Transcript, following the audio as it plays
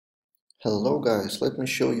Hello guys, let me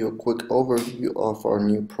show you a quick overview of our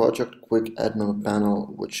new project Quick Admin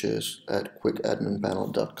Panel, which is at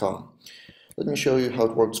quickadminpanel.com. Let me show you how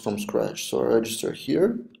it works from scratch. So I register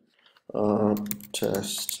here,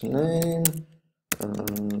 test name,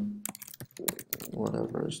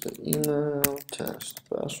 whatever is the email, test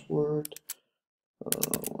password,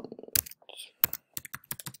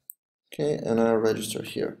 okay, and I register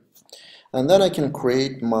here. And then I can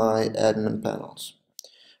create my admin panels.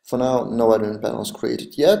 For now, no admin panels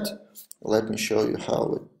created yet. Let me show you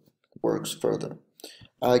how it works further.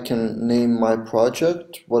 I can name my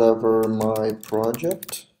project, whatever my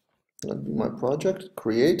project, let me my project,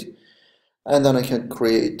 create, and then I can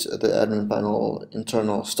create the admin panel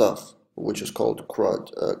internal stuff, which is called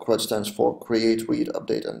CRUD. CRUD stands for Create, Read,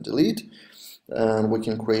 Update, and Delete. And we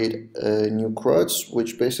can create new CRUDs,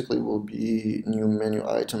 which basically will be new menu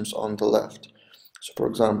items on the left. So for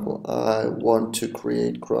example, I want to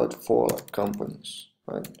create CRUD for companies,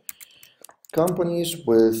 right? Companies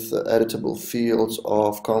with editable fields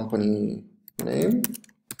of company name.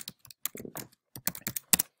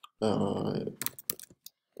 It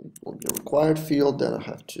will be a required field, then I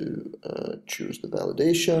have to choose the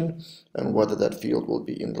validation and whether that field will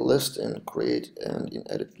be in the list in create and in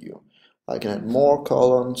edit view. I can add more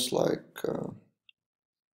columns like,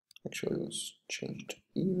 actually let's change to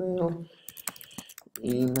email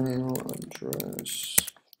address,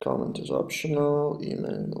 comment is optional,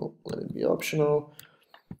 email, let it be optional,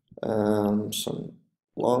 some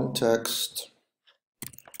long text,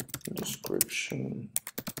 description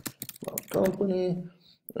about company,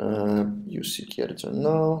 use CT editor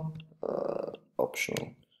now,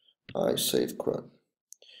 optional, I save CRUD.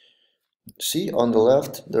 See, on the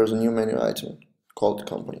left there's a new menu item called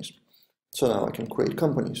companies. So now I can create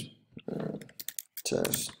companies.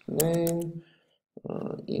 Test name,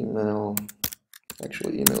 email,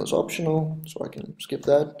 actually email is optional, so I can skip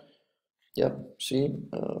that. Yep, see,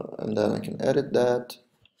 and then I can edit that.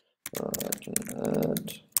 I can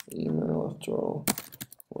add email after all,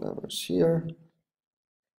 whatever's here.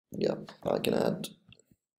 Yep, I can add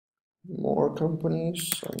more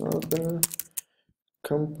companies, another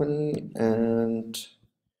company, and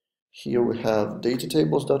here we have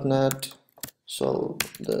datatables.net. So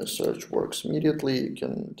the search works immediately. You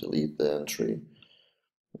can delete the entry,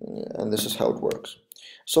 and this is how it works.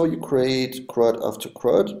 So you create CRUD after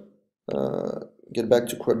CRUD, get back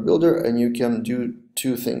to CRUD Builder, and you can do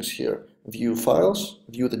two things here. View files,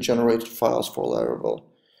 view the generated files for Laravel.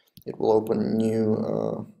 It will open a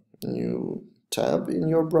new tab in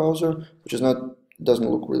your browser, which is doesn't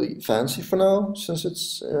look really fancy for now since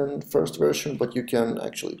it's in first version, but you can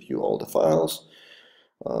actually view all the files,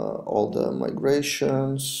 all the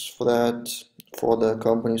migrations for that, for the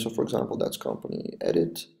company. So for example, that's company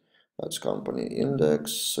edit, that's company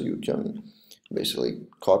index, so you can basically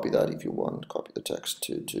copy that if you want, copy the text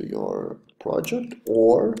to your project,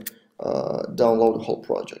 or download the whole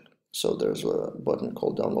project. So there's a button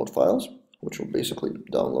called download files, which will basically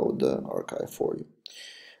download the archive for you.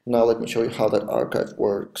 Now let me show you how that archive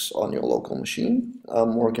works on your local machine.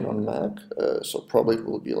 I'm working on Mac, so probably it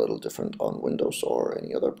will be a little different on Windows or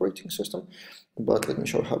any other operating system, but let me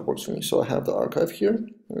show you how it works for me. So I have the archive here,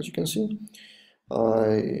 as you can see.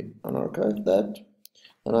 I unarchive that,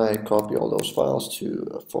 and I copy all those files to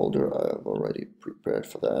a folder I've already prepared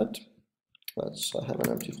for that. I have an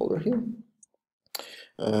empty folder here,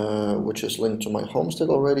 which is linked to my homestead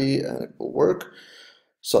already, and it will work.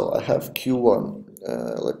 So I have Q1.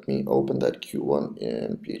 Let me open that Q1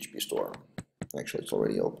 in PHP Store. Actually, it's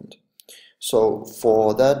already opened. So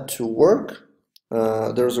for that to work,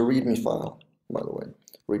 there's a README file, by the way.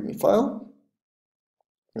 README file.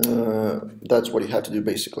 That's what you have to do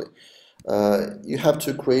basically. You have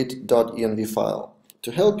to create .env file.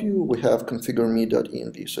 To help you, we have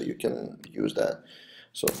configure.me.env, so you can use that.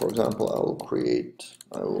 So for example, I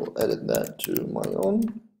will edit that to my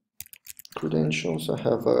own credentials. I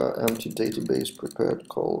have an empty database prepared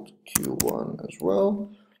called Q1 as well,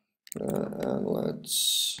 and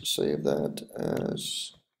let's save that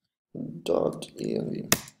as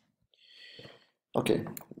 .env. Okay,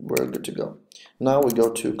 we're good to go. Now we go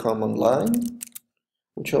to command line,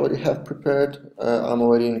 which I already have prepared. I'm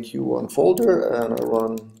already in Q1 folder, and I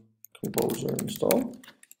run composer install.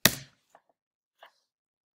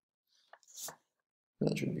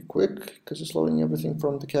 That should be quick because it's loading everything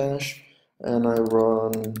from the cache. And I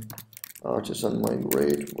run artisan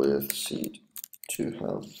migrate with seed to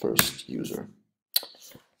have first user.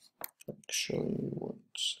 Actually,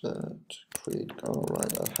 what's that? Create, all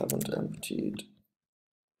right, I haven't emptied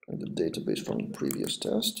the database from the previous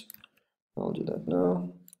test. I'll do that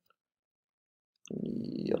now.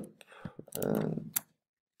 Yep, and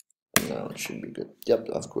now it should be good. Yep,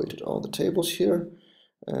 I've created all the tables here,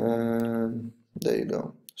 and there you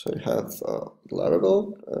go. So you have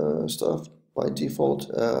Laravel stuff by default.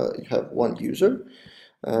 You have one user,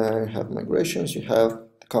 you have migrations, you have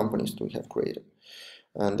the companies that we have created.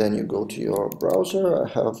 And then you go to your browser. I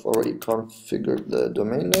have already configured the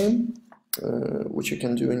domain name, which you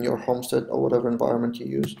can do in your homestead or whatever environment you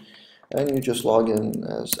use. And you just log in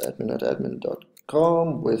as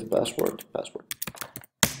admin@admin.com with password.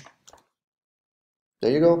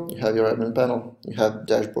 There you go. You have your admin panel. You have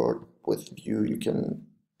dashboard with view. You can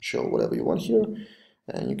show whatever you want here.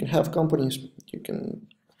 And you can have companies. You can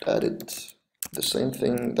add it. The same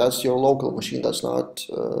thing, that's your local machine, that's not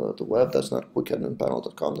the web, that's not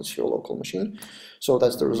quickadminpanel.com, that's your local machine. So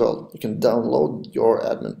that's the result. You can download your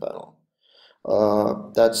admin panel.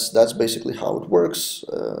 That's basically how it works.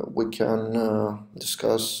 We can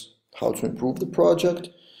discuss how to improve the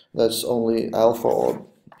project. That's only alpha or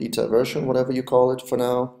beta version, whatever you call it for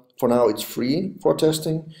now. For now it's free for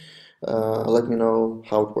testing. Let me know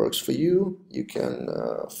how it works for you. You can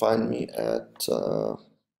find me at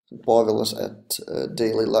Povilas at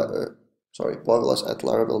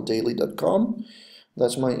laraveldaily.com.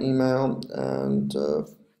 That's my email, and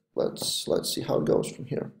let's see how it goes from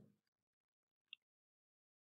here.